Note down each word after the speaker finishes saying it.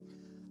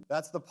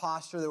That's the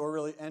posture that we're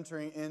really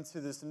entering into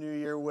this new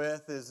year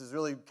with, is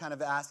really kind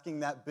of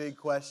asking that big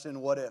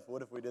question, what if?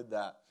 What if we did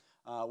that?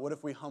 What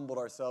if we humbled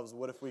ourselves?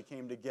 What if we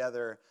came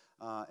together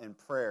in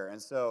prayer?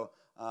 And so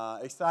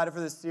excited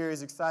for this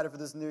series, excited for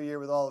this new year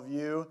with all of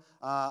you.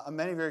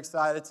 Many of you are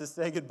excited to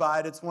say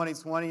goodbye to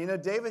 2020. You know,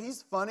 David,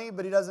 he's funny,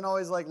 but he doesn't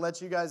always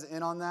let you guys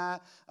in on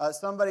that.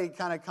 Somebody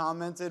kind of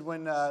commented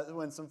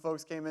when some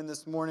folks came in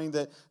this morning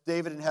that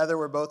David and Heather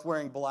were both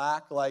wearing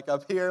black,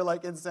 up here,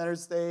 in center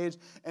stage.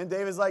 And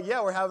David's like,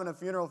 yeah, we're having a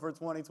funeral for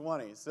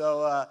 2020.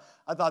 So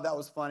I thought that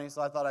was funny,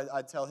 so I thought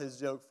I'd tell his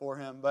joke for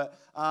him. But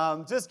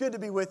just good to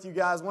be with you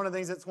guys. One of the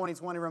things that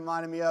 2020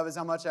 reminded me of is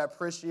how much I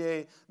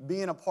appreciate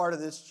being a part of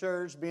this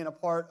church, being a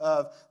part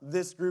of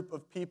this group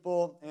of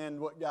people, and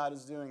what God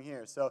is doing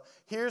here. So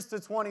here's to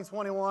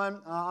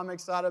 2021. I'm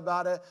excited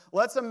about it.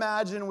 Let's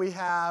imagine we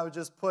have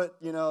just put,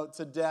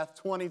 to death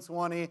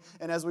 2020,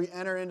 and as we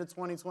enter into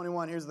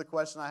 2021, here's the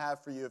question I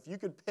have for you. If you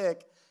could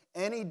pick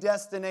any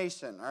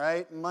destination, all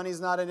right? Money's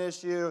not an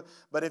issue,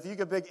 but if you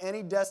could pick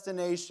any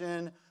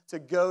destination to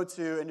go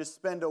to and just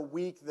spend a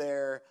week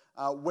there,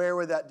 where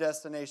would that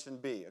destination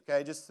be?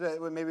 Okay, just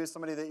maybe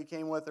somebody that you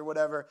came with or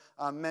whatever,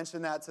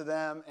 mention that to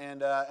them,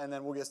 and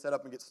then we'll get set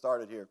up and get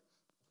started here.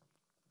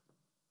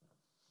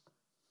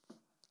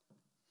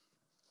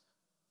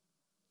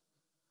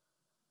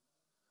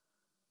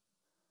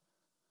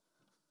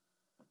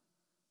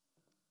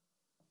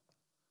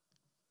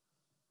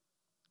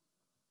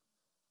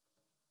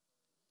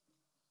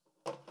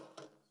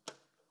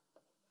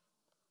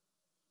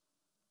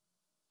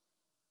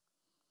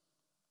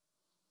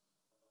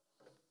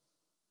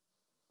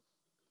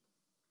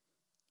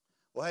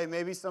 Well, hey,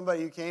 maybe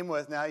somebody you came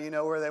with, now you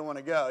know where they want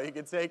to go. You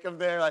can take them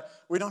there.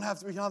 We don't have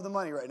the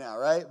money right now,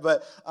 right?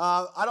 But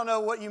I don't know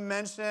what you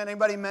mentioned.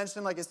 Anybody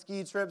mentioned a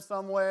ski trip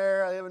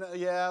somewhere?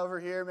 Yeah, over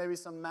here, maybe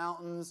some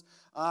mountains.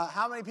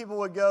 How many people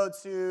would go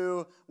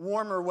to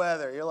warmer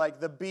weather? You're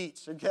like, the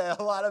beach, okay?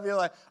 A lot of you are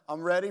like,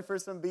 I'm ready for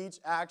some beach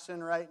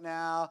action right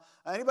now.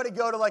 Anybody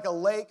go to a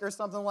lake or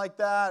something like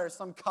that, or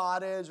some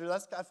cottage?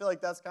 I feel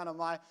like that's kind of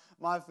my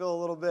feel a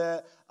little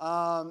bit.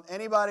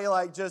 Anybody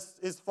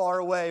just is far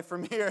away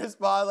from here? It's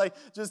probably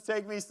just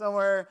take me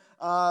somewhere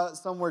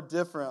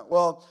different.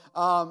 Well,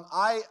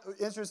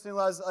 interestingly,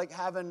 I was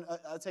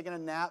taking a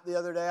nap the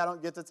other day. I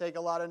don't get to take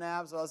a lot of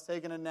naps, so I was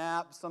taking a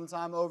nap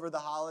sometime over the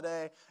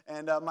holiday,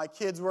 and my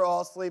kids were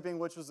all sleeping,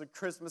 which was a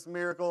Christmas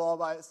miracle all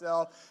by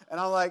itself. And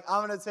I'm like,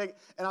 I'm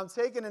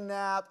taking a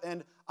nap,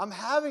 and I'm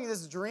having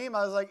this dream.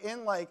 I was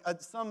in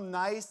some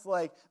nice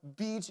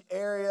beach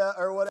area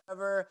or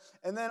whatever,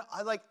 and then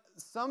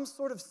some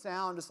sort of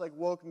sound just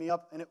woke me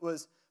up, and it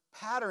was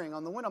pattering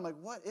on the window. I'm like,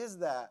 what is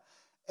that?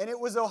 And it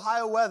was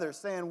Ohio weather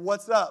saying,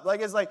 what's up?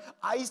 It's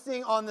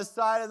icing on the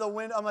side of the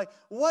window. I'm like,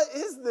 what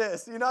is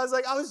this?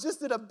 I was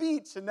just at a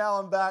beach, and now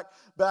I'm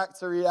back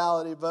to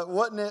reality. But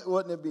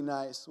wouldn't it be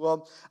nice?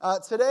 Well,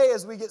 today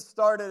as we get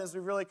started, as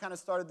we've really kind of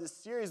started this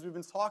series, we've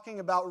been talking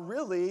about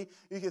really,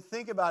 you could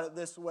think about it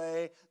this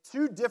way,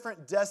 two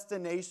different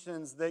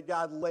destinations that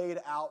God laid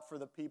out for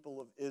the people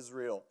of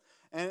Israel.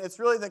 And it's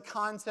really the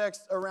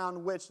context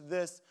around which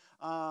this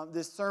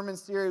sermon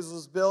series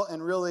was built,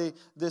 and really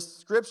this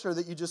scripture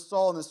that you just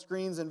saw on the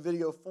screens in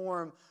video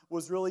form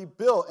was really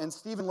built. And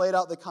Stephen laid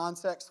out the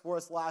context for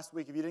us last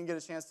week. If you didn't get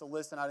a chance to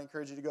listen, I'd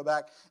encourage you to go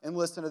back and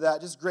listen to that.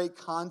 Just great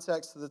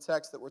context to the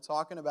text that we're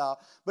talking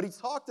about. But he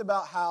talked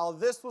about how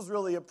this was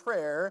really a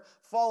prayer,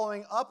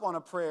 following up on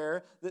a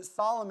prayer that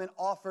Solomon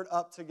offered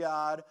up to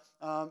God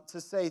to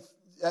say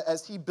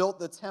as he built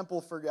the temple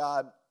for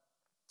God.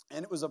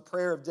 And it was a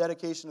prayer of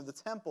dedication of the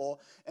temple.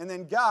 And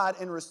then God,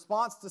 in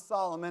response to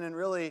Solomon, and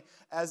really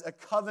as a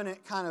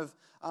covenant kind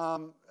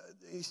of,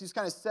 he's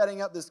kind of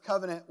setting up this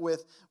covenant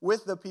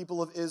with the people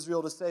of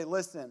Israel to say,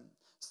 listen,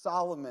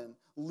 Solomon,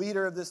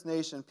 leader of this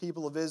nation,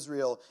 people of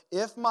Israel,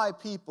 if my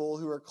people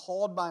who are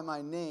called by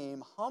my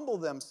name humble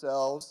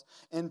themselves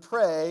and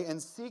pray and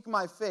seek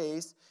my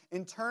face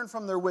and turn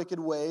from their wicked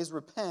ways,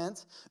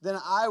 repent, then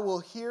I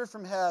will hear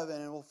from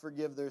heaven and will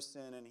forgive their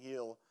sin and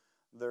heal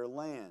their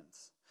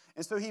lands.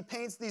 And so he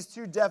paints these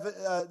two in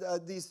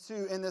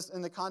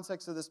the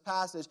context of this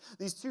passage,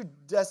 these two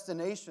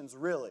destinations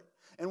really.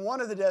 And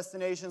one of the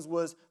destinations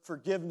was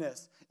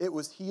forgiveness. It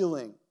was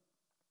healing.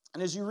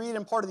 And as you read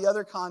in part of the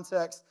other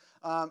context,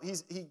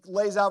 he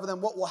lays out for them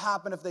what will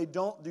happen if they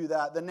don't do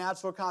that, the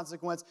natural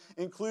consequence,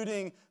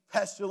 including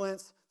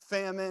pestilence,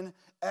 famine,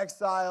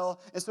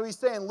 exile. And so he's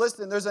saying,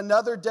 listen, there's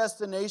another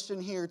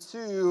destination here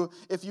too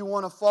if you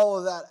want to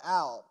follow that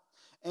out.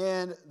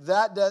 And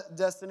that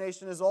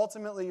destination is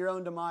ultimately your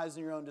own demise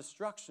and your own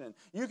destruction.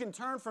 You can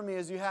turn from me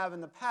as you have in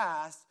the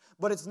past,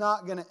 but it's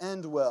not going to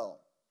end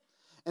well.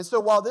 And so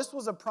while this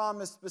was a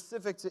promise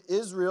specific to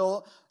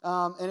Israel,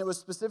 and it was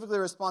specifically a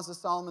response to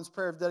Solomon's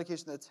prayer of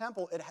dedication to the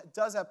temple, it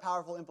does have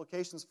powerful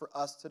implications for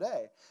us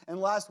today. And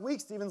last week,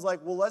 Stephen's like,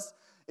 well,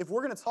 if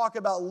we're going to talk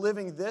about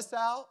living this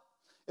out,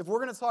 if we're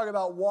going to talk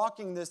about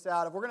walking this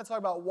out, if we're going to talk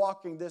about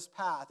walking this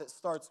path, it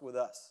starts with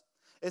us.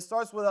 It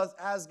starts with us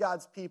as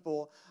God's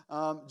people,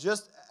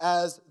 just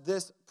as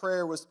this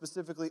prayer was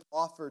specifically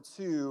offered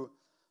to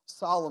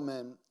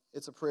Solomon,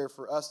 it's a prayer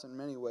for us in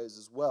many ways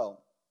as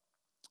well.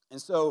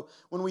 And so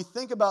when we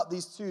think about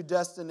these two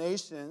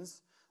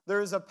destinations,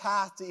 there is a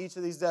path to each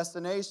of these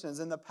destinations,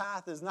 and the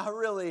path is not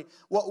really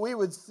what we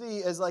would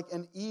see as like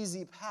an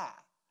easy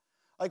path.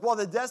 Like, while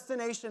the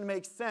destination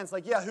makes sense,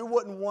 like, yeah, who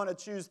wouldn't want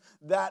to choose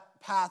that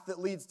path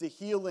that leads to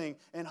healing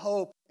and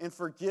hope and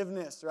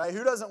forgiveness, right?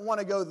 Who doesn't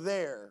want to go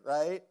there,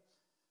 right?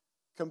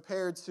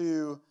 Compared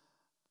to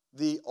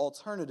the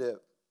alternative.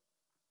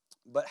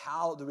 But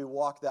how do we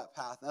walk that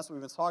path? And that's what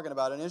we've been talking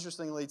about. And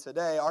interestingly,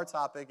 today, our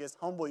topic is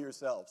humble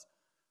yourselves.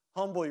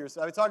 Humble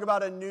yourself. We talk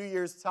about a New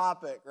Year's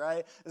topic,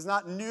 right? It's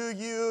not new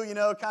you,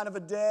 kind of a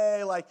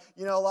day. Like,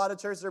 a lot of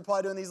churches are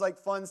probably doing these like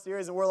fun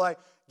series, and we're like,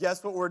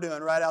 guess what we're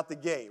doing right out the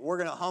gate? We're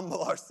going to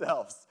humble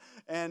ourselves.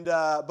 And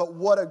but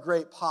what a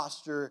great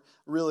posture,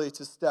 really,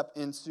 to step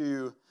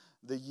into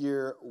the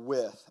year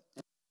with.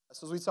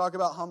 So as we talk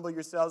about humble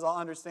yourselves, I'll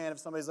understand if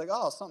somebody's like,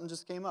 oh, something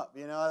just came up,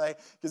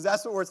 because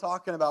that's what we're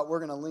talking about. We're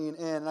going to lean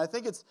in. And I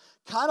think it's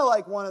kind of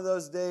like one of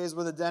those days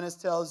where the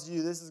dentist tells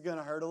you this is going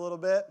to hurt a little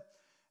bit.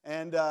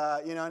 And,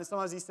 and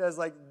sometimes he says,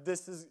 like,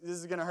 this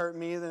is going to hurt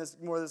me, then it's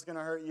more that's going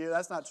to hurt you.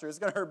 That's not true. It's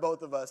going to hurt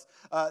both of us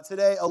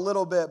today a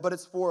little bit, but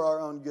it's for our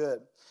own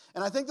good.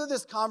 And I think that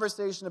this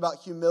conversation about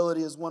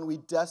humility is one we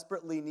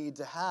desperately need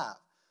to have.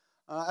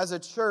 As a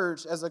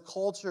church, as a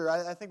culture,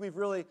 I think we've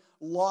really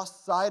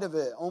lost sight of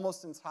it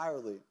almost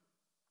entirely.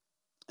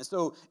 And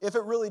so if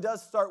it really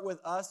does start with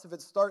us, if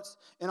it starts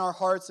in our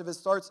hearts, if it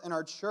starts in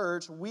our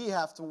church, we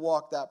have to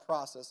walk that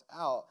process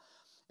out.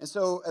 And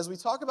so as we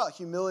talk about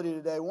humility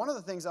today, one of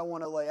the things I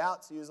want to lay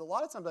out to you is a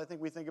lot of times I think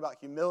we think about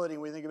humility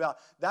and we think about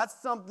that's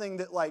something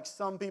that like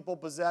some people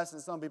possess and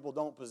some people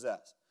don't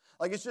possess.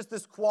 Like it's just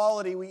this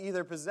quality we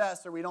either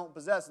possess or we don't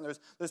possess. And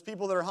there's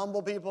people that are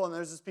humble people and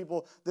there's just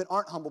people that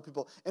aren't humble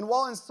people. And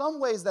while in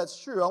some ways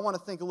that's true, I want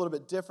to think a little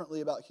bit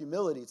differently about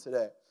humility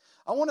today.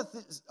 I want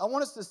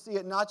us to see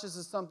it not just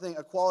as something,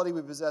 a quality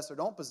we possess or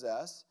don't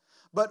possess,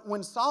 but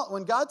when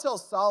God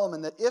tells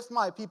Solomon that if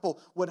my people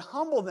would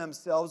humble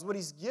themselves, what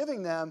he's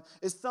giving them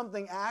is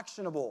something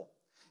actionable.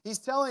 He's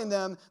telling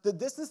them that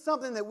this is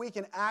something that we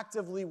can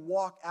actively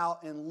walk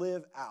out and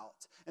live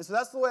out. And so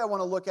that's the way I want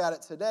to look at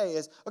it today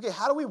is, okay,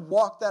 how do we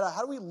walk that out?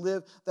 How do we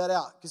live that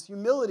out? Because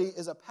humility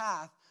is a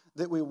path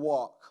that we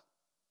walk.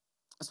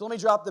 So let me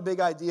drop the big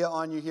idea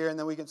on you here, and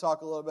then we can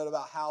talk a little bit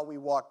about how we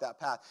walk that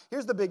path.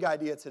 Here's the big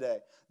idea today.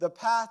 The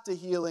path to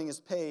healing is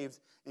paved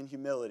in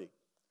humility.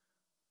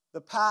 The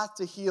path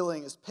to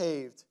healing is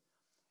paved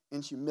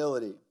in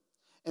humility.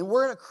 And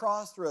we're at a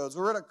crossroads.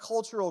 We're at a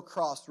cultural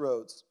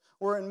crossroads.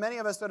 Many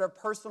of us at our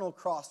personal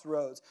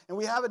crossroads. And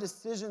we have a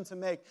decision to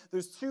make.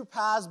 There's two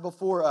paths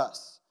before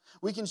us.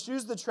 We can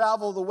choose to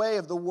travel the way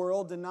of the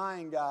world,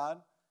 denying God,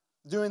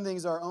 doing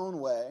things our own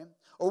way.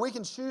 Or we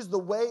can choose the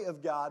way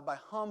of God by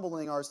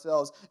humbling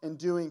ourselves and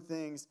doing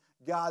things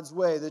God's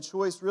way. The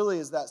choice really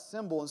is that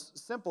simple.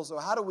 So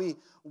how do we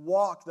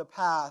walk the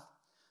path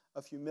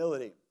of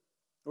humility?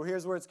 Well,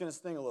 here's where it's going to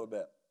sting a little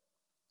bit.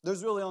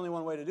 There's really only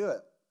one way to do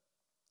it.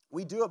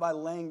 We do it by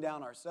laying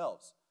down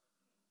ourselves.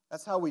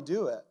 That's how we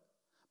do it.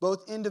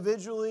 Both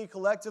individually,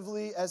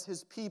 collectively, as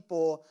his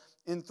people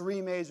in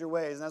three major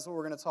ways. And that's what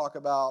we're going to talk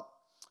about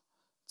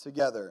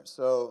together.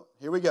 So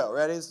here we go.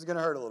 Ready? This is going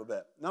to hurt a little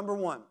bit. Number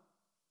one,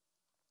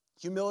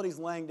 humility is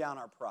laying down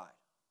our pride.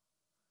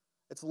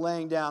 It's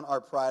laying down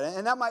our pride.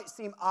 And that might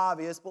seem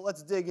obvious, but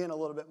let's dig in a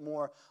little bit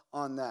more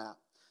on that.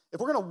 If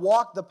we're going to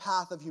walk the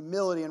path of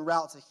humility and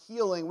route to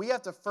healing, we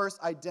have to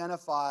first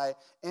identify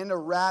and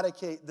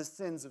eradicate the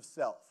sins of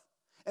self.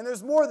 And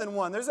there's more than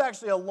one. There's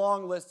actually a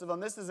long list of them.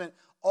 This isn't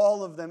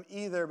all of them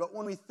either. But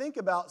when we think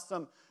about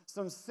some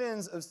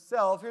sins of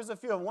self, here's a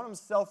few of them. One of them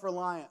is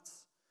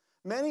self-reliance.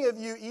 Many of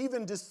you,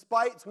 even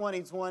despite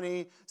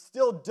 2020,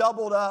 still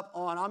doubled up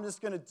on, I'm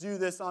just going to do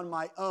this on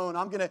my own.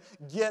 I'm going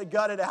to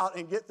gut it out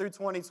and get through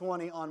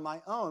 2020 on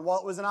my own. While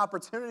it was an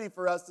opportunity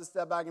for us to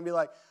step back and be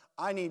like,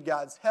 I need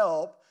God's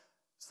help,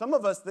 some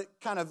of us that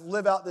kind of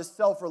live out this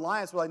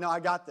self-reliance, we're like, no, I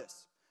got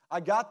this.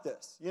 I got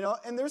this.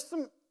 And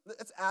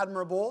it's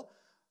admirable.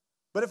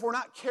 But if we're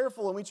not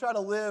careful and we try to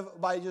live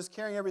by just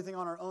carrying everything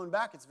on our own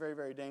back, it's very,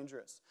 very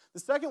dangerous. The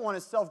second one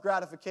is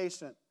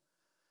self-gratification.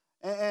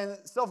 And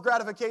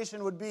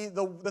self-gratification would be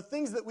the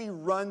things that we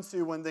run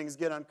to when things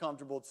get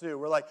uncomfortable too.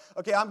 We're like,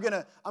 okay, I'm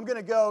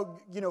gonna go,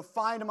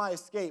 find my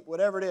escape,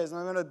 whatever it is, and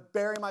I'm gonna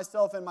bury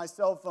myself in my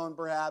cell phone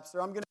perhaps,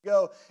 or I'm gonna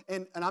go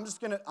and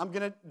I'm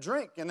gonna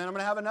drink, and then I'm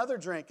gonna have another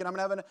drink, and I'm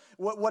gonna have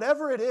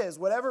whatever it is,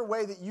 whatever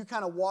way that you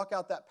kind of walk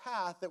out that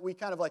path that we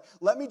kind of like,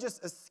 let me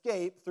just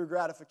escape through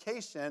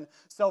gratification,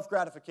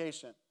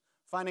 self-gratification,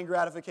 finding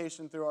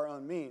gratification through our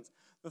own means.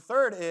 The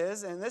third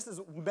is, and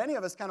many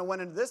of us kind of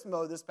went into this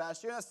mode this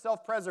past year, that's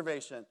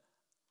self-preservation.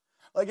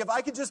 Like if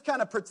I could just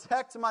kind of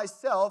protect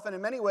myself, and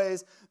in many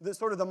ways,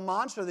 the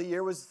mantra of the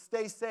year was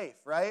stay safe,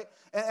 right?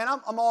 And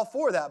I'm all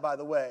for that, by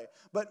the way.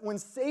 But when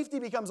safety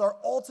becomes our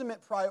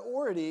ultimate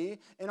priority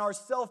and our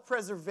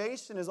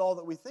self-preservation is all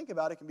that we think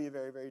about, it can be a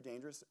very, very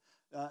dangerous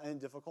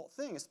and difficult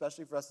thing,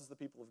 especially for us as the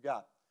people of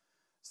God.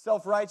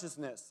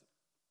 Self-righteousness.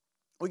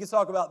 We can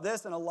talk about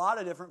this in a lot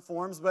of different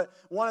forms, but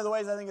one of the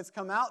ways I think it's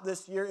come out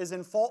this year is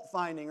in fault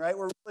finding, right?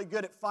 We're really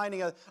good at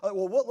finding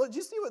did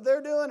you see what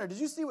they're doing? Or did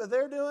you see what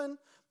they're doing?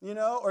 You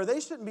know, or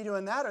they shouldn't be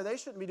doing that, or they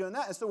shouldn't be doing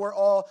that. And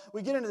so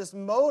we get into this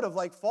mode of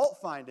like fault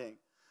finding.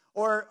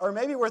 Or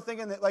maybe we're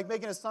thinking that like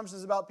making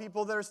assumptions about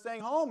people that are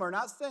staying home or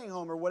not staying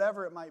home or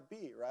whatever it might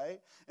be, right?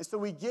 And so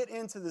we get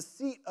into the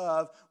seat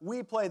of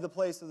we play the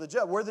place of the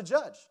judge. We're the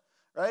judge,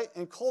 right?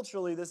 And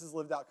culturally, this is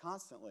lived out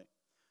constantly.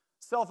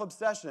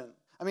 Self-obsession.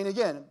 I mean,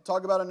 again,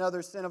 talk about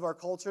another sin of our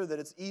culture that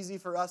it's easy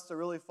for us to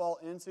really fall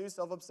into.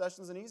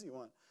 Self-obsession is an easy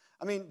one.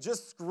 I mean,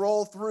 just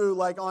scroll through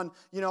like on,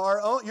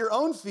 your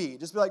own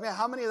feed. Just be like, man,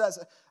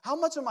 how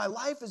much of my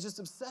life is just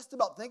obsessed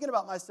about thinking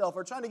about myself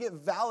or trying to get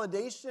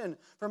validation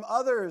from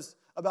others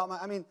about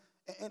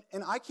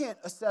and I can't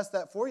assess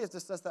that for you. You have to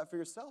assess that for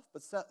yourself.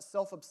 But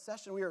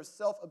self-obsession, we are a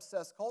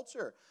self-obsessed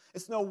culture.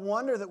 It's no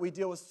wonder that we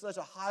deal with such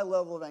a high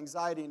level of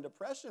anxiety and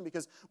depression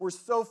because we're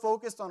so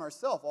focused on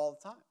ourselves all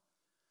the time.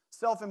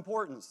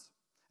 Self-importance.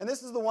 And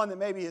this is the one that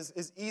maybe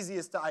is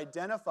easiest to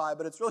identify,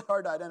 but it's really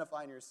hard to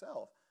identify in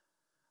yourself.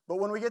 But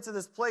when we get to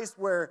this place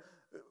where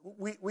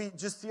we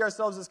just see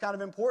ourselves as kind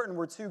of important,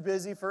 we're too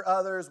busy for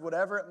others,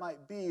 whatever it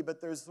might be,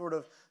 but there's sort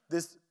of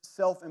this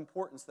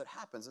self-importance that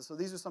happens. And so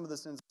these are some of the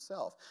sins of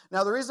self.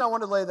 Now, the reason I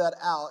want to lay that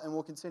out, and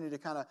we'll continue to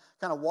kind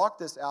of walk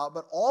this out,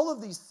 but all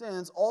of these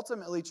sins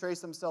ultimately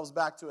trace themselves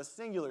back to a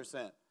singular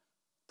sin,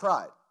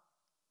 pride,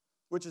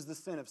 which is the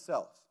sin of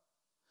self.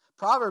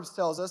 Proverbs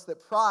tells us that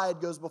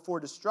pride goes before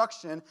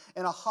destruction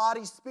and a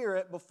haughty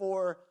spirit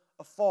before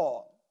a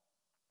fall.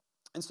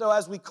 And so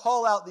as we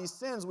call out these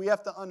sins, we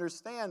have to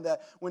understand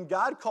that when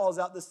God calls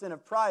out the sin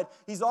of pride,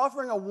 he's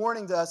offering a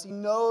warning to us. He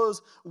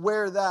knows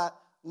where that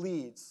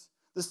leads.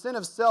 The sins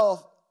of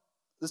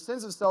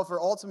self are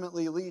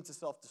ultimately lead to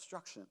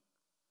self-destruction.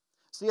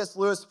 C.S.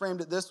 Lewis framed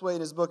it this way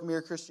in his book,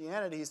 Mere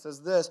Christianity. He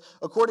says this,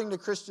 according to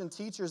Christian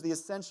teachers, the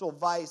essential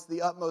vice,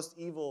 the utmost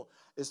evil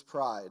is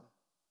pride.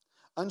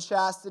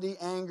 Unchastity,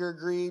 anger,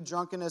 greed,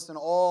 drunkenness, and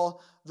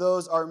all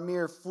those are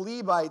mere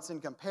flea bites in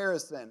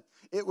comparison.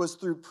 It was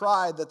through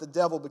pride that the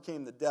devil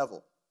became the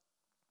devil.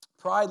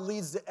 Pride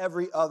leads to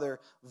every other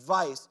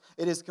vice.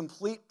 It is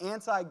complete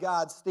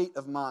anti-God state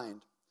of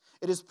mind.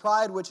 It is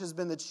pride which has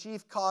been the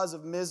chief cause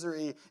of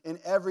misery in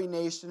every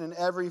nation and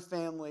every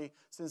family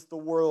since the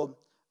world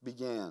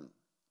began.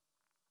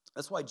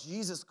 That's why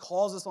Jesus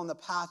calls us on the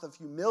path of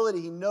humility.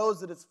 He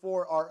knows that it's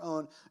for our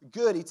own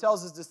good. He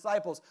tells his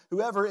disciples,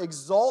 whoever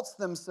exalts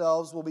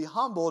themselves will be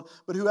humbled,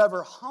 but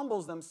whoever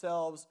humbles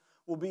themselves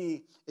will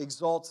be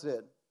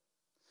exalted.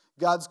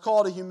 God's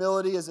call to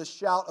humility is a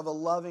shout of a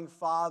loving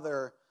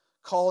father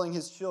calling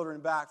his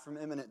children back from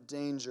imminent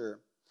danger.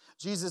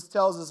 Jesus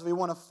tells us if we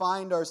want to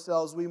find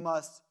ourselves, we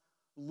must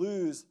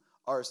lose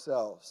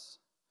ourselves.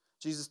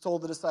 Jesus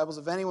told the disciples,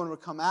 if anyone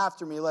would come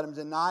after me, let him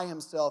deny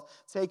himself,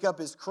 take up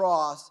his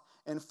cross,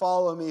 and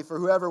follow me. For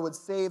whoever would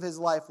save his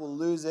life will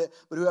lose it,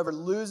 but whoever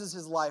loses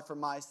his life for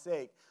my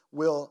sake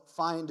will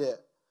find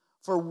it.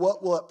 For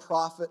what will it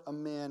profit a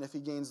man if he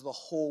gains the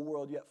whole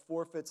world, yet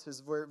forfeits his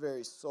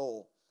very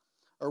soul?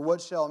 Or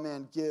what shall a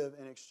man give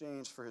in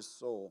exchange for his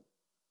soul?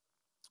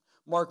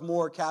 Mark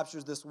Moore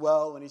captures this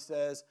well when he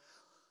says,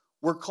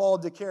 we're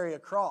called to carry a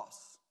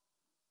cross,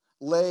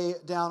 lay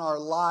down our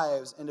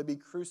lives, and to be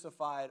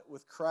crucified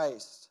with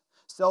Christ.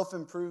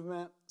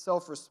 Self-improvement,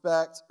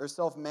 self-respect, or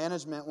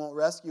self-management won't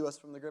rescue us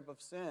from the grip of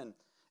sin.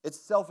 It's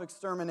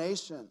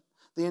self-extermination,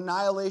 the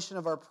annihilation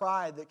of our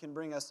pride that can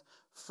bring us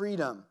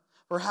freedom.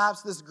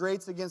 Perhaps this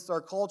grates against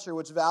our culture,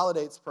 which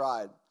validates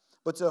pride.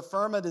 But to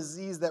affirm a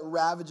disease that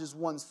ravages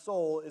one's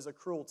soul is a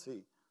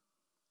cruelty.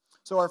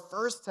 So our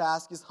first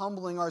task is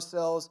humbling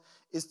ourselves,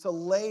 is to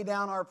lay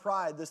down our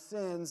pride, the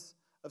sins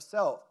of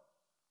self.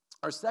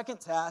 Our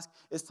second task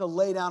is to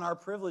lay down our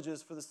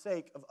privileges for the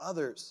sake of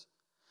others.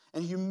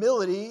 And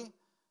humility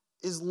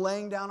is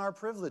laying down our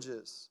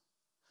privileges.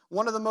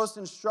 One of the most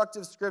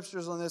instructive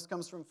scriptures on this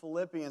comes from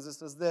Philippians. It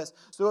says this,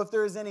 so if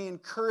there is any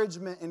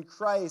encouragement in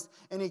Christ,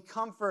 any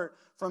comfort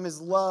from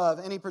his love,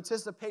 any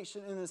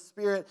participation in his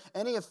Spirit,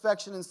 any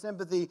affection and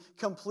sympathy,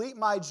 complete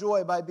my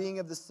joy by being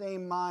of the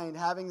same mind,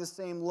 having the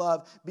same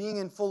love, being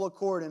in full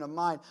accord in a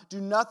mind.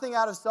 Do nothing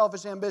out of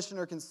selfish ambition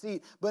or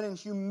conceit, but in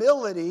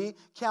humility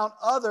count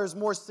others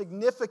more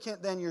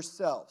significant than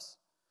yourselves.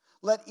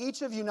 Let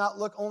each of you not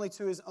look only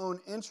to his own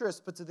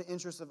interests, but to the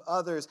interests of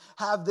others.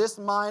 Have this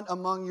mind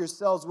among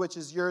yourselves, which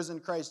is yours in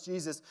Christ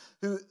Jesus,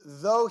 who,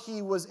 though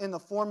he was in the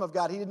form of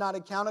God, he did not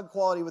account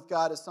equality with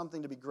God as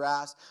something to be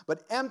grasped,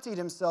 but emptied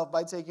himself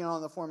by taking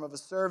on the form of a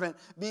servant,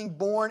 being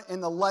born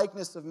in the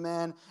likeness of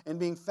men, and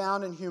being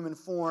found in human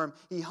form.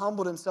 He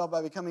humbled himself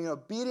by becoming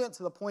obedient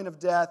to the point of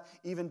death,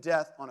 even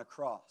death on a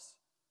cross.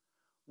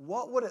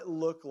 What would it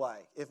look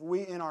like if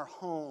we in our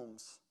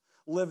homes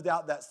lived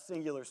out that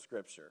singular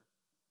scripture?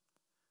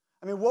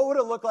 I mean, what would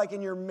it look like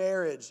in your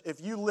marriage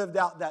if you lived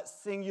out that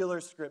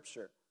singular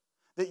scripture?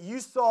 That you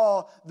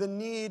saw the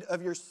need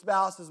of your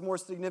spouse as more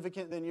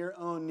significant than your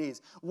own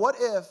needs? What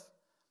if,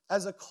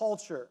 as a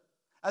culture,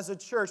 as a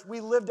church, we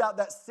lived out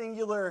that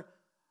singular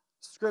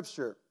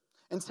scripture?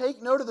 And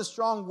take note of the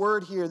strong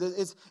word here.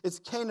 That it's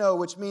keno,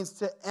 which means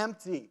to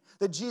empty.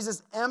 That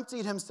Jesus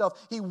emptied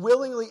himself. He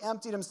willingly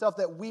emptied himself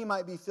that we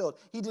might be filled.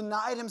 He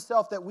denied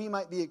himself that we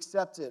might be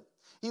accepted.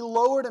 He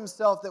lowered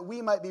himself that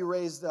we might be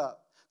raised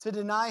up. To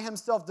deny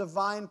himself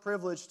divine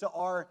privilege to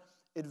our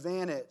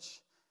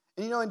advantage.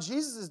 And in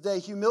Jesus' day,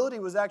 humility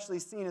was actually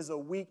seen as a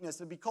weakness.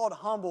 To be called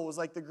humble was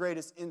like the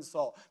greatest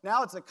insult.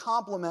 Now it's a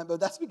compliment, but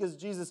that's because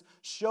Jesus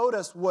showed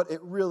us what it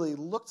really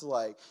looked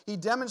like. He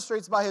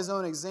demonstrates by his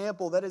own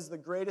example that is the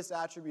greatest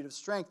attribute of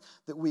strength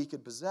that we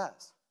could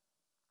possess.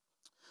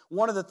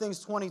 One of the things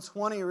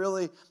 2020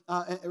 really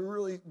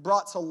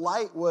brought to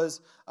light was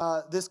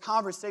this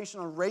conversation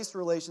on race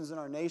relations in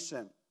our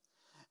nation.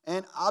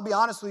 And I'll be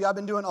honest with you, I've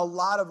been doing a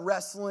lot of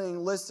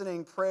wrestling,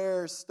 listening,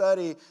 prayer,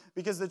 study,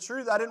 because the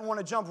truth, I didn't want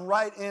to jump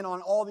right in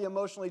on all the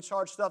emotionally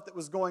charged stuff that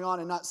was going on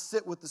and not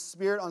sit with the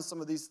Spirit on some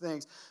of these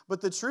things.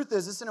 But the truth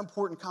is, it's an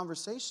important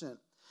conversation.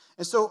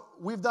 And so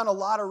we've done a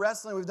lot of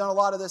wrestling. We've done a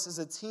lot of this as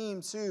a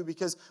team too,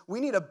 because we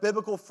need a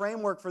biblical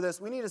framework for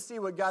this. We need to see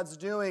what God's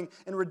doing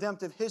in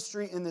redemptive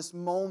history in this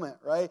moment,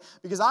 right?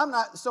 Because I'm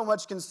not so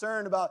much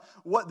concerned about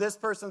what this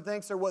person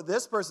thinks or what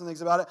this person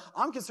thinks about it.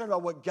 I'm concerned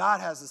about what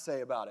God has to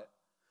say about it.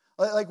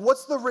 Like,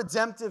 what's the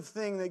redemptive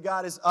thing that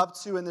God is up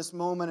to in this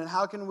moment, and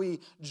how can we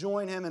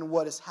join him in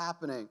what is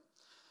happening?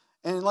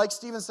 And like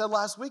Stephen said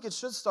last week, it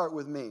should start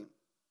with me.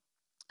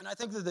 And I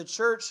think that the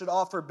church should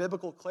offer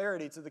biblical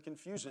clarity to the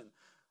confusion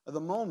of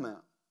the moment.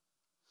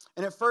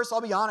 And at first,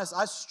 I'll be honest,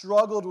 I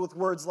struggled with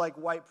words like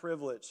white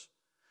privilege.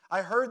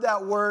 I heard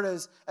that word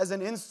as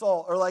an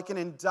insult or like an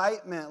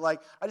indictment. Like,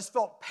 I just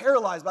felt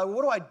paralyzed by,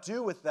 what do I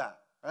do with that,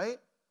 right?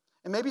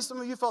 And maybe some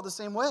of you felt the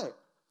same way.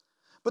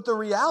 But the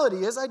reality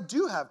is, I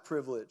do have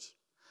privilege.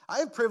 I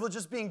have privilege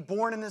just being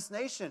born in this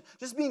nation,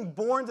 just being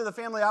born to the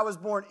family I was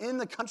born in,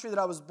 the country that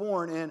I was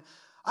born in.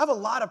 I have a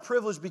lot of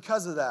privilege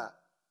because of that.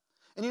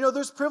 And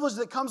there's privilege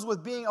that comes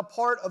with being a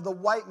part of the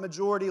white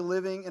majority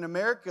living in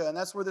America, and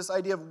that's where this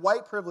idea of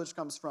white privilege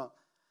comes from.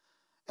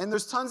 And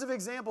there's tons of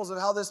examples of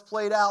how this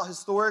played out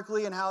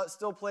historically and how it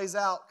still plays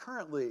out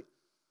currently.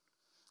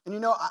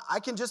 And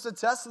I can just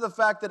attest to the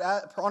fact that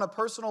on a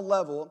personal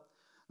level,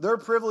 there are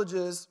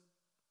privileges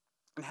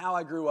and how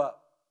I grew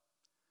up,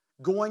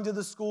 going to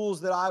the schools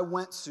that I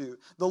went to.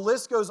 The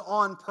list goes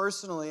on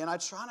personally, and I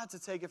try not to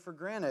take it for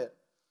granted.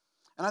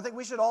 And I think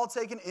we should all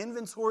take an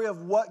inventory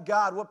of what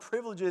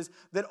privileges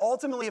that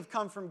ultimately have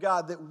come from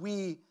God that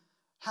we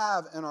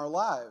have in our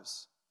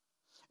lives.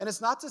 And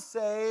it's not to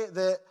say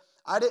that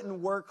I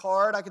didn't work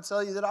hard. I can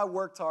tell you that I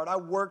worked hard. I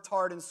worked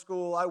hard in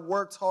school. I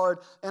worked hard,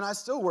 and I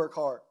still work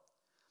hard.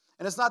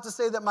 And it's not to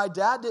say that my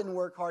dad didn't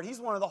work hard. He's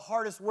one of the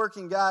hardest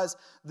working guys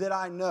that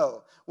I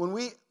know. When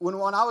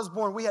I was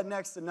born, we had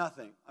next to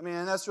nothing.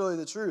 And that's really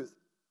the truth.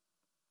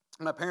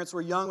 My parents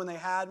were young when they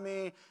had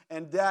me,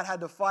 and Dad had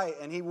to fight,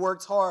 and he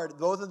worked hard.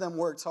 Both of them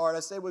worked hard. I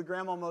stayed with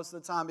Grandma most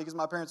of the time because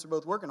my parents were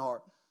both working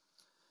hard.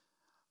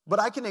 But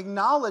I can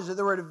acknowledge that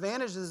there were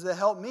advantages that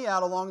helped me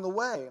out along the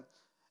way.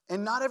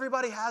 And not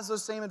everybody has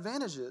those same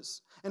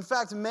advantages. In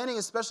fact, many,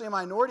 especially in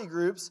minority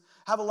groups,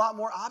 have a lot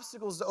more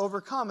obstacles to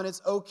overcome, and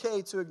it's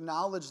okay to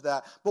acknowledge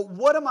that. But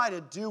what am I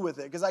to do with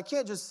it? Because I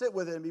can't just sit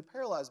with it and be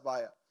paralyzed by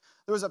it.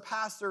 There was a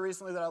pastor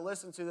recently that I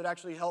listened to that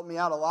actually helped me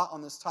out a lot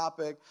on this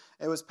topic.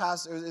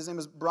 His name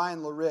was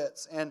Brian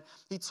Loritz, and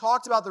he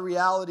talked about the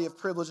reality of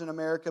privilege in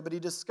America, but he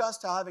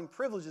discussed how having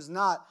privilege is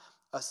not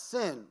a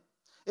sin.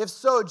 If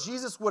so,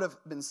 Jesus would have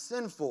been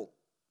sinful.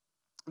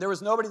 There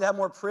was nobody that had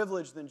more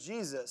privilege than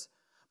Jesus.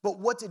 But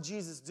what did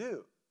Jesus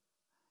do?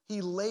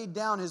 He laid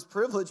down his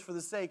privilege for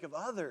the sake of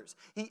others.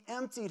 He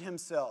emptied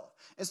himself.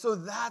 And so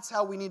that's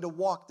how we need to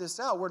walk this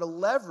out. We're to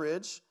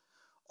leverage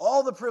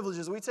all the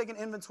privileges. We take an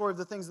inventory of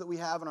the things that we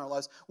have in our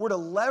lives. We're to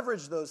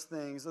leverage those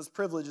things, those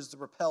privileges, to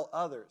propel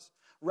others.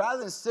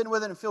 Rather than sit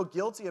with it and feel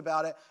guilty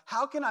about it,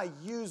 how can I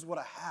use what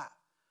I have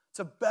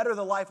to better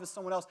the life of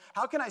someone else?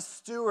 How can I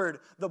steward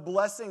the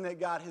blessing that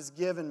God has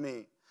given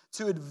me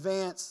to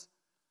advance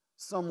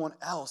someone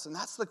else? And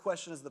that's the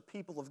question as the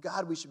people of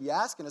God we should be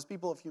asking. As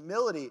people of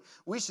humility,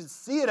 we should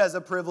see it as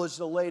a privilege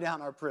to lay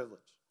down our privilege.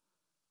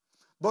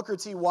 Booker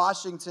T.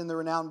 Washington, the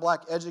renowned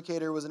black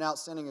educator, was an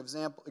outstanding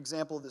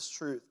example of this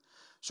truth.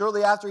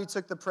 Shortly after he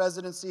took the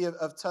presidency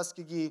of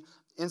Tuskegee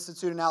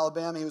Institute in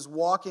Alabama, he was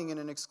walking in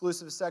an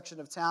exclusive section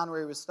of town where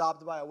he was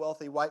stopped by a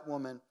wealthy white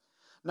woman.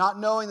 Not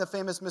knowing the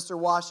famous Mr.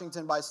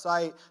 Washington by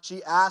sight,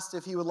 she asked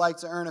if he would like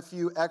to earn a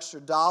few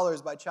extra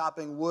dollars by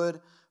chopping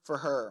wood for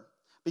her.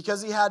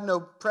 Because he had no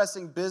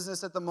pressing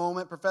business at the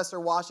moment, Professor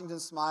Washington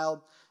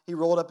smiled. He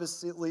rolled up his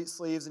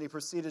sleeves and he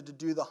proceeded to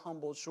do the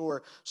humble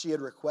chore she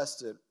had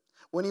requested.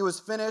 When he was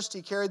finished,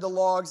 he carried the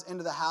logs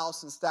into the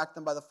house and stacked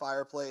them by the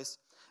fireplace.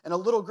 And a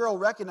little girl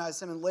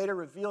recognized him and later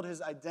revealed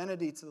his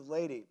identity to the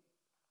lady.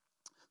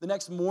 The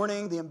next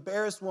morning, the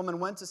embarrassed woman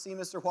went to see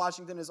Mr.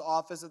 Washington in his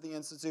office at the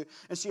Institute,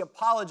 and she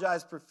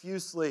apologized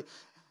profusely.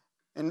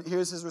 And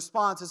here's his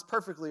response. "It's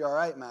perfectly all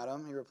right,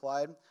 madam," he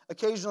replied.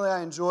 "Occasionally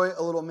I enjoy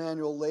a little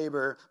manual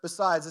labor.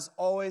 Besides, it's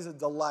always a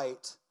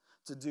delight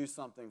to do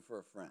something for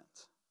a friend."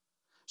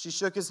 She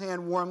shook his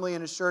hand warmly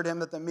and assured him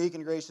that the meek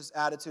and gracious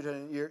attitude had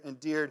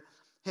endeared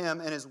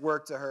him and his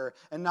work to her.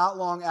 And not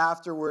long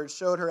afterwards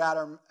showed her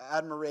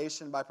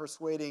admiration by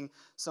persuading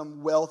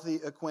some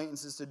wealthy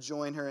acquaintances to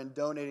join her in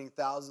donating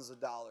thousands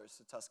of dollars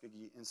to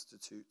Tuskegee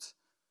Institute.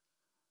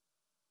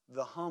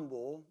 The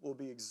humble will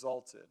be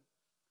exalted.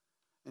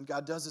 And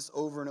God does this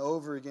over and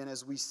over again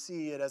as we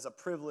see it as a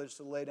privilege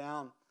to lay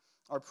down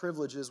our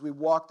privileges. We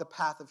walk the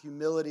path of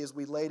humility as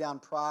we lay down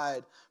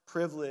pride,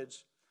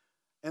 privilege,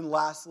 and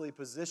lastly,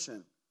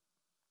 position.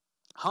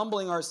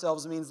 Humbling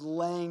ourselves means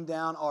laying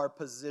down our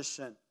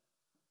position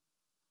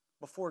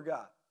before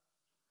God,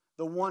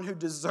 the one who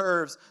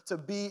deserves to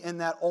be in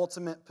that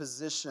ultimate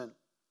position.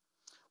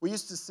 We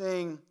used to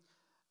sing,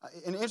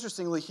 and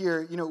interestingly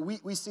here,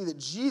 we see that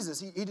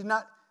Jesus, he did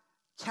not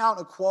count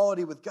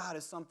equality with God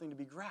as something to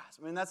be grasped.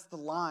 I mean, that's the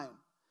line.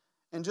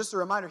 And just a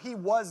reminder, he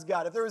was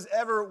God. If there was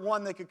ever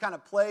one that could kind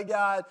of play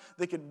God,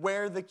 that could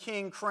wear the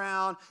king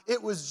crown,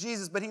 it was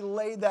Jesus, but he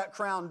laid that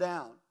crown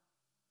down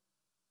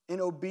in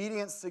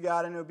obedience to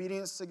God, in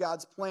obedience to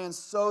God's plan,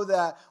 so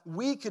that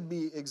we could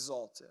be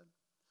exalted.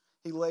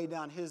 He laid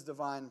down his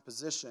divine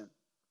position.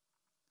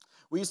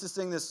 We used to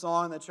sing this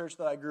song in the church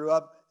that I grew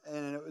up in,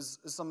 and it was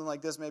something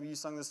like this. Maybe you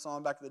sung this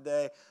song back in the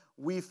day.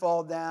 We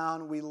fall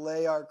down, we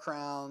lay our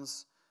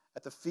crowns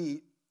at the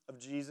feet of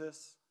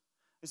Jesus.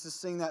 I used to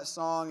sing that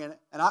song, and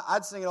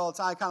I'd sing it all the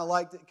time. I kind of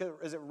liked it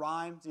because it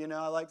rhymed.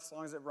 I like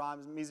songs that rhyme.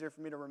 It's easier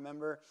for me to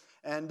remember.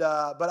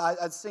 But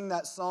I'd sing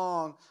that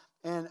song.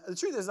 And the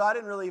truth is, I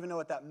didn't really even know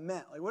what that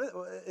meant. Like,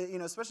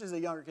 especially as a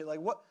younger kid, like,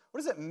 what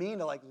does it mean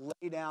to like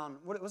lay down?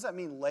 What does that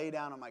mean, lay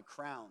down on my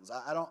crowns?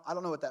 I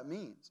don't know what that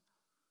means.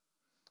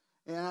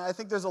 And I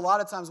think there's a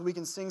lot of times we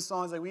can sing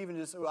songs like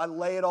I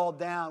lay it all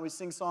down. We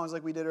sing songs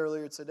like we did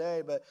earlier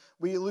today, but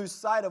we lose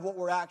sight of what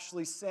we're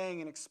actually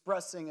saying and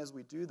expressing as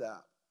we do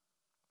that.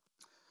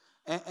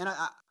 And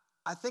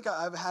I think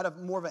I've had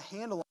more of a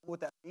handle on what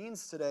that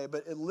means today,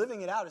 but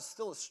living it out is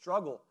still a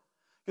struggle.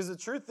 Because the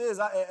truth is,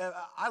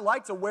 I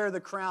like to wear the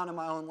crown in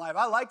my own life.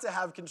 I like to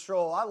have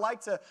control. I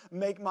like to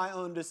make my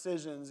own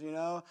decisions,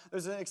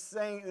 There's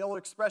an old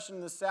expression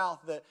in the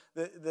South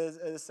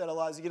that said a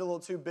lot is you get a little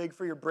too big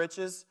for your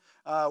britches.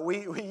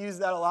 We use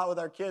that a lot with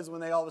our kids when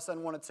they all of a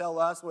sudden want to tell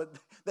us what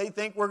they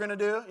think we're going to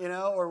do,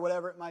 or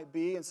whatever it might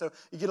be. And so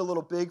you get a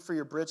little big for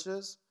your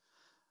britches.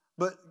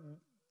 But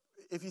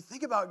if you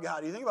think about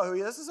God, you think about who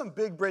He is, this is some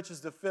big britches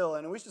to fill,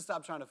 and we should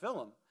stop trying to fill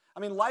them. I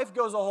mean, life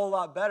goes a whole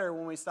lot better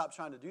when we stop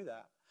trying to do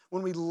that,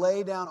 when we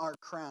lay down our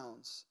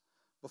crowns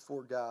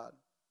before God.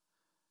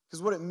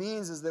 Because what it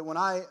means is that when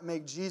I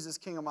make Jesus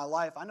king of my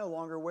life, I no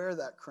longer wear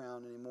that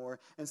crown anymore.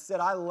 Instead,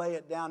 I lay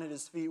it down at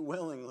His feet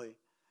willingly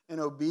in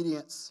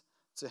obedience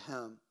to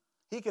Him.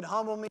 He could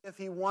humble me if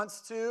He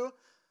wants to,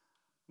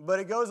 but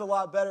it goes a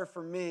lot better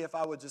for me if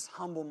I would just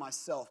humble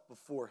myself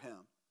before Him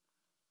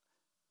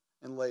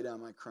and lay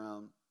down my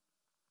crown.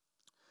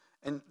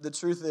 And the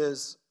truth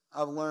is,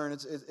 I've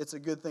learned it's a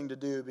good thing to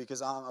do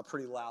because I'm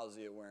pretty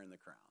lousy at wearing the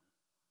crown.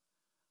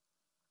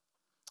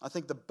 I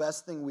think the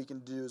best thing we can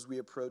do as we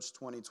approach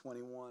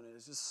 2021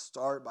 is just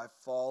start by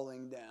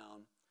falling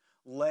down,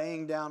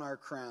 laying down our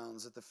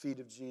crowns at the feet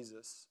of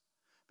Jesus,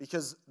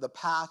 because the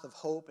path of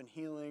hope and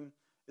healing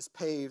is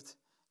paved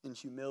in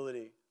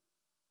humility.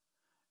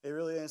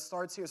 It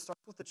starts here. It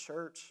starts with the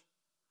church.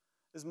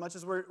 As much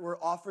as we're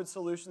offered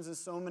solutions in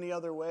so many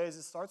other ways,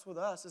 it starts with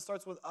us. It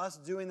starts with us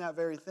doing that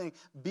very thing,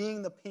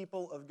 being the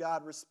people of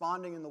God,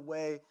 responding in the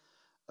way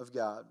of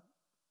God.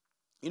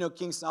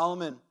 King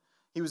Solomon,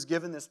 he was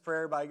given this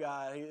prayer by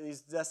God.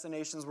 These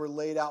destinations were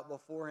laid out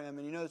before him.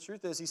 And the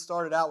truth is, he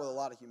started out with a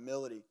lot of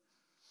humility.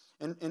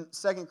 In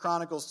 2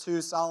 Chronicles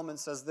 2, Solomon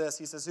says this.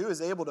 He says, "Who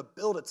is able to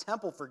build a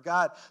temple for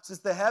God, since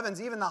the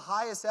heavens, even the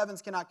highest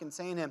heavens, cannot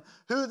contain him?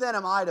 Who then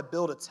am I to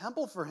build a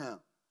temple for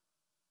him?"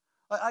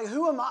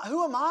 Who am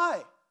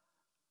I?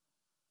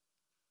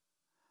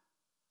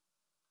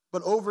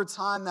 But over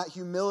time, that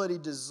humility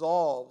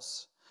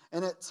dissolves.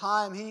 And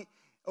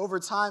over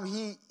time,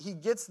 he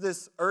gets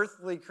this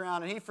earthly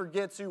crown, and he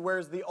forgets who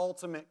wears the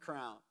ultimate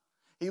crown.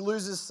 He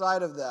loses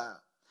sight of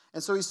that.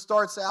 And so he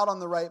starts out on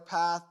the right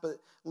path,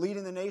 but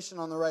leading the nation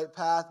on the right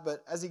path.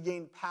 But as he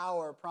gained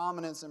power,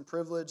 prominence, and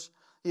privilege,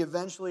 he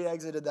eventually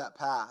exited that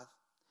path.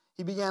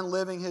 He began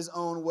living his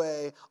own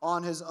way,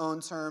 on his own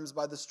terms,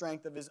 by the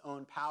strength of his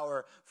own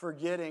power,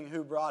 forgetting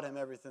who brought him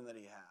everything that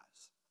he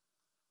has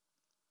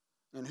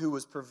and who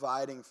was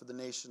providing for the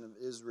nation of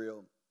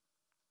Israel.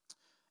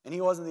 And he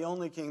wasn't the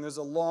only king. There's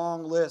a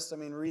long list.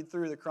 Read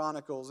through the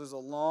Chronicles. There's a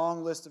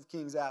long list of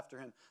kings after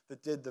him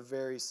that did the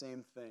very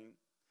same thing.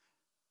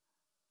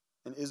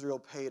 And Israel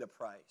paid a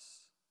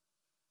price.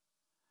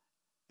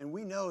 And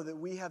we know that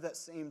we have that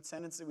same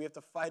tendency. We have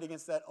to fight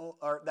against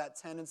that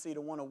tendency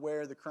to want to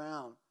wear the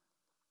crown.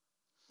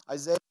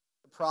 Isaiah,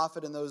 the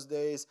prophet in those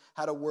days,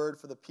 had a word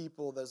for the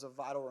people that's a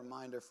vital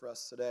reminder for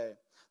us today.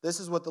 This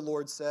is what the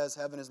Lord says: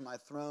 "Heaven is my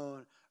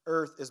throne,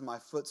 earth is my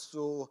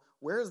footstool.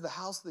 Where is the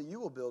house that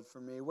you will build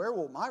for me? Where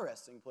will my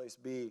resting place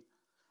be?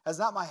 Has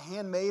not my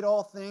hand made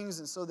all things?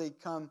 And so they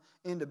come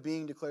into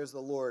being, declares the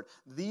Lord.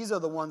 These are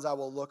the ones I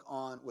will look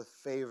on with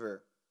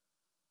favor.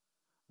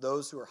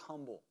 Those who are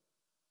humble,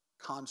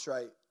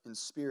 contrite in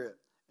spirit,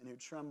 and who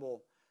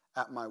tremble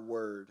at my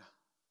word.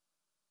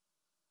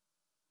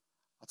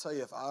 I'll tell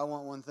you, if I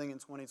want one thing in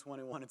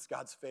 2021, it's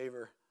God's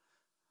favor.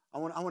 I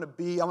want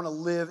to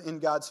live in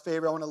God's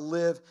favor. I want to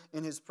live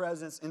in his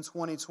presence in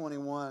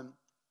 2021.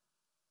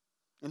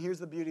 And here's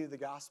the beauty of the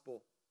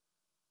gospel.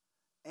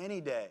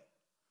 Any day,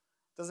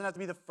 it doesn't have to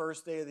be the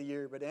first day of the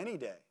year, but any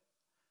day,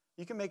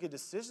 you can make a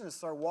decision to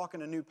start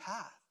walking a new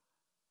path.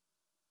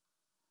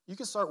 You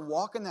can start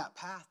walking that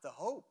path to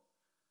hope.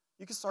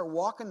 You can start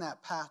walking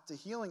that path to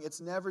healing.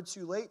 It's never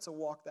too late to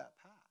walk that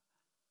path.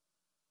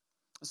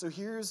 And so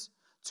here's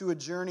to a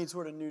journey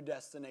toward a new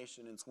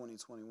destination in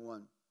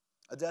 2021.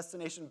 A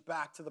destination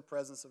back to the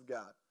presence of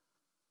God.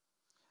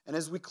 And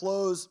as we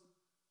close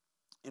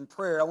in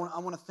prayer, I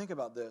want to think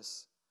about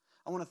this.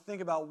 I want to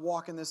think about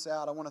walking this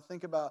out. I want to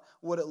think about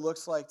what it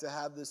looks like to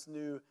have this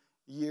new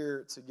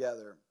year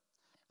together.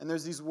 And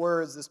there's these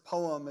words, this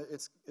poem,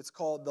 it's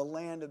called The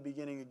Land of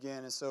Beginning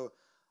Again. And so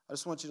I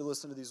just want you to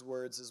listen to these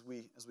words as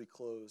we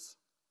close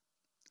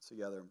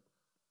together.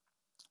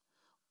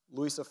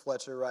 Louisa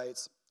Fletcher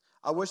writes,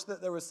 I wish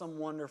that there was some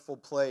wonderful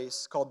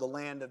place called the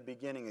Land of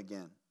Beginning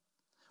Again,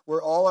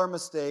 where all our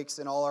mistakes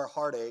and all our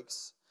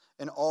heartaches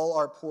and all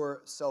our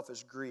poor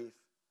selfish grief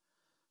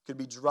could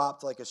be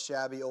dropped like a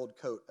shabby old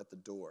coat at the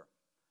door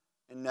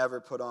and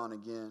never put on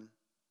again.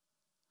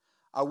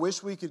 I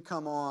wish we could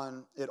come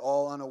on it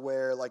all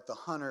unaware like the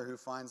hunter who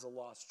finds a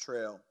lost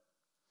trail.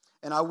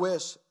 And I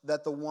wish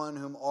that the one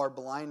whom our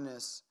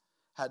blindness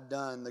had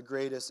done the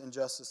greatest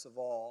injustice of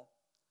all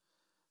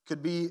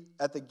could be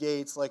at the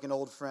gates like an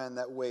old friend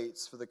that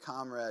waits for the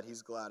comrade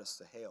he's gladdest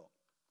to hail.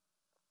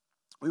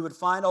 We would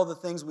find all the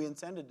things we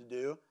intended to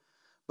do,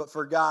 but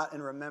forgot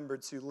and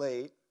remembered too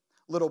late.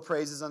 Little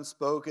praises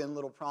unspoken,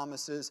 little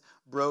promises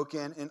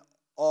broken in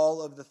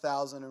all of the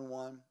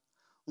 1,001.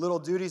 Little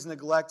duties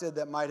neglected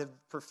that might have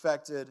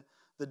perfected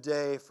the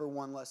day for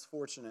one less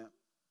fortunate.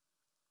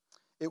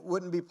 It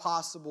wouldn't be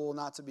possible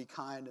not to be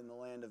kind in the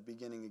land of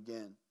beginning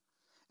again.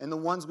 And the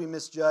ones we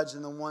misjudged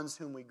and the ones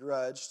whom we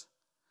grudged,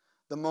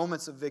 the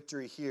moments of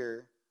victory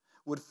here,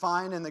 would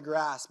find in the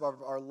grasp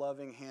of our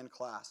loving hand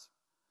clasp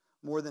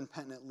more than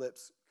penitent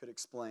lips could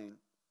explain.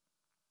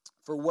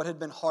 For what had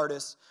been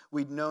hardest,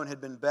 we'd known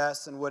had been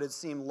best, and what had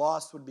seemed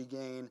lost would be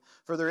gain.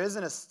 For there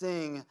isn't a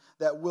sting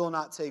that will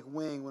not take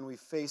wing when we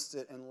faced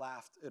it and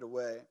laughed it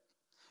away.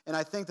 And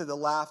I think that the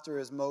laughter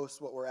is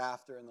most what we're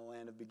after in the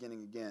land of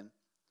beginning again.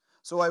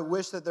 So I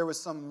wish that there was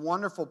some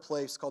wonderful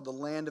place called the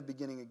land of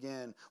beginning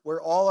again,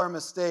 where all our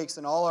mistakes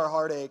and all our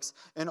heartaches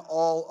and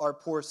all our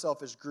poor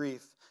selfish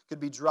grief could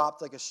be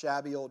dropped like a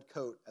shabby old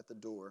coat at the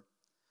door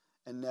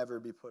and never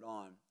be put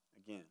on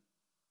again.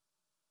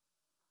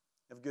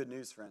 I have good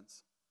news,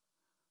 friends.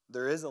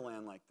 There is a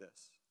land like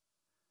this.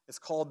 It's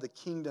called the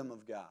kingdom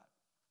of God.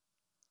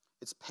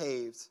 It's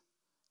paved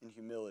in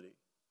humility.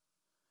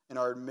 And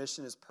our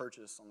admission is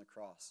purchased on the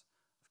cross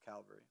of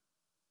Calvary.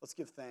 Let's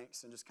give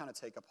thanks and just kind of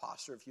take a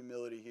posture of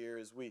humility here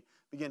as we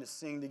begin to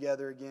sing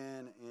together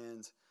again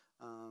and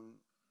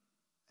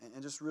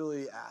just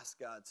really ask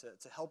God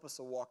to help us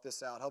to walk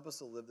this out, help us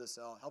to live this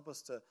out, help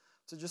us to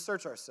just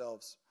search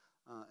ourselves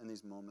in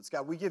these moments.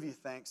 God, we give you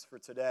thanks for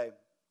today.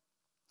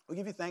 We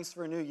give you thanks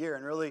for a new year,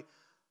 and really,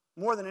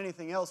 more than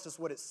anything else, just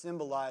what it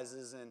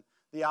symbolizes and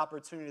the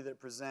opportunity that it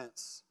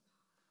presents.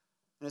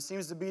 And it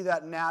seems to be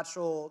that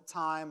natural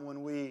time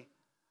when we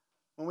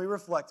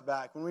reflect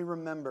back, when we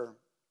remember.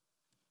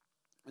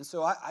 And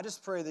so I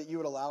just pray that you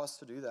would allow us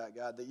to do that,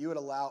 God, that you would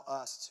allow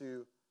us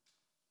to,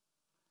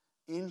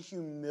 in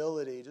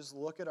humility, just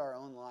look at our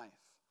own life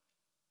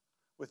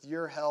with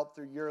your help,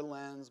 through your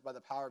lens, by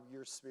the power of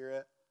your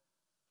Spirit.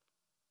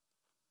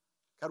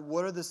 God,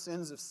 what are the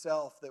sins of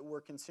self that we're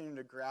continuing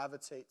to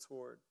gravitate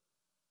toward?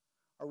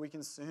 Are we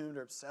consumed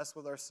or obsessed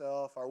with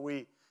ourselves?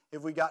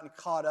 Have we gotten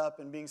caught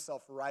up in being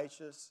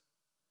self-righteous?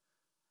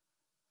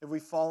 Have we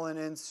fallen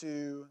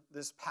into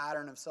this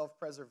pattern of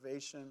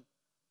self-preservation?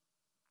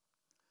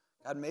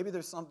 God, maybe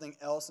there's something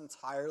else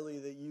entirely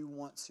that you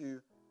want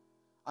to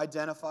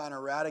identify and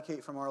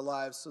eradicate from our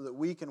lives so that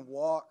we can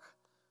walk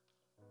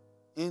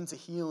into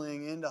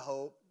healing, into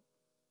hope.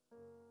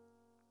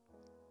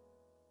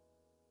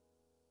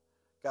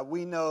 God,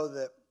 we know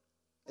that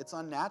it's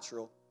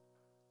unnatural,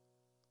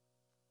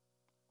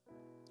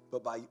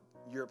 but by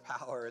your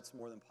power, it's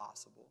more than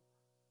possible.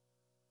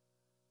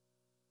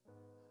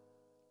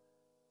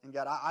 And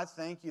God, I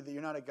thank you that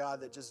you're not a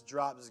God that just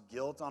drops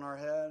guilt on our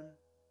head,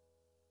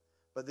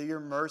 but that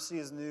your mercy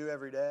is new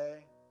every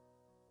day.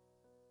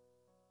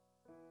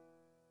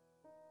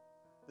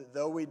 That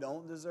though we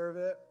don't deserve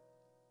it,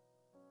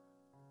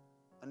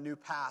 a new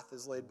path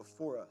is laid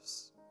before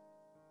us.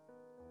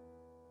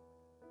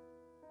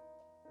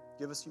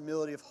 Give us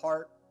humility of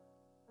heart.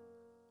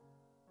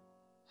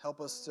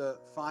 Help us to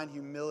find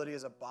humility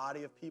as a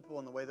body of people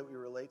in the way that we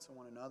relate to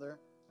one another.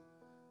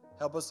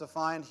 Help us to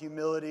find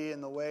humility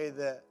in the way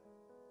that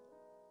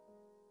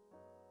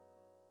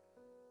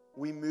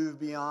we move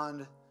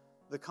beyond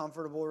the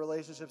comfortable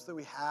relationships that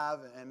we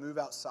have and move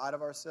outside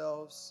of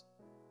ourselves.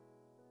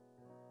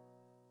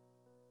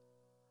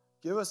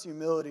 Give us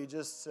humility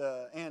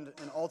and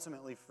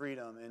ultimately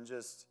freedom in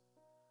just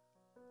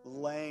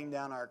laying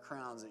down our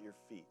crowns at your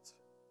feet.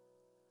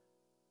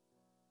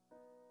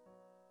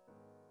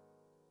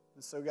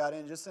 And so, God,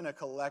 in a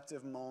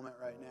collective moment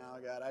right now,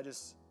 God,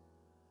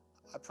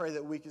 I pray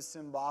that we could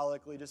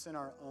symbolically, just in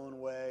our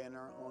own way, in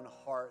our own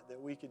heart,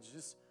 that we could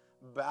just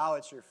bow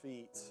at your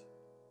feet.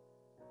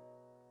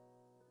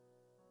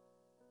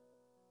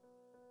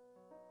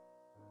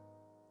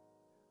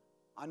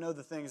 I know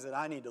the things that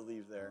I need to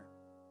leave there.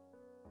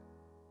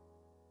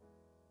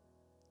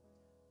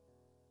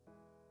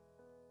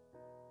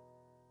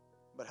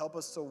 But help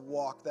us to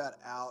walk that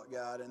out,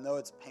 God. And though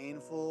it's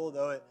painful,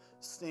 though it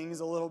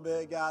stings a little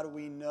bit, God,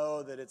 we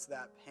know that it's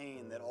that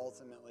pain that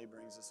ultimately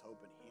brings us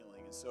hope and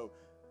healing. And so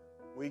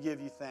we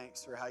give you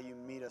thanks for how you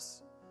meet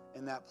us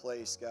in that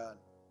place, God.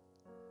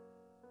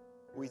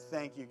 We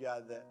thank you,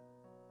 God, that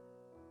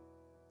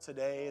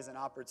today is an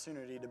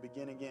opportunity to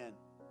begin again.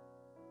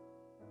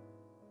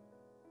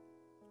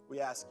 We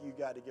ask you,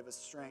 God, to give us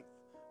strength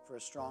for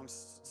a strong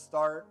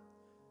start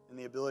and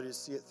the ability to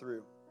see it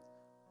through.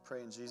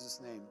 Pray in Jesus'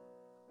 name.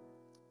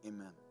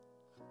 Amen.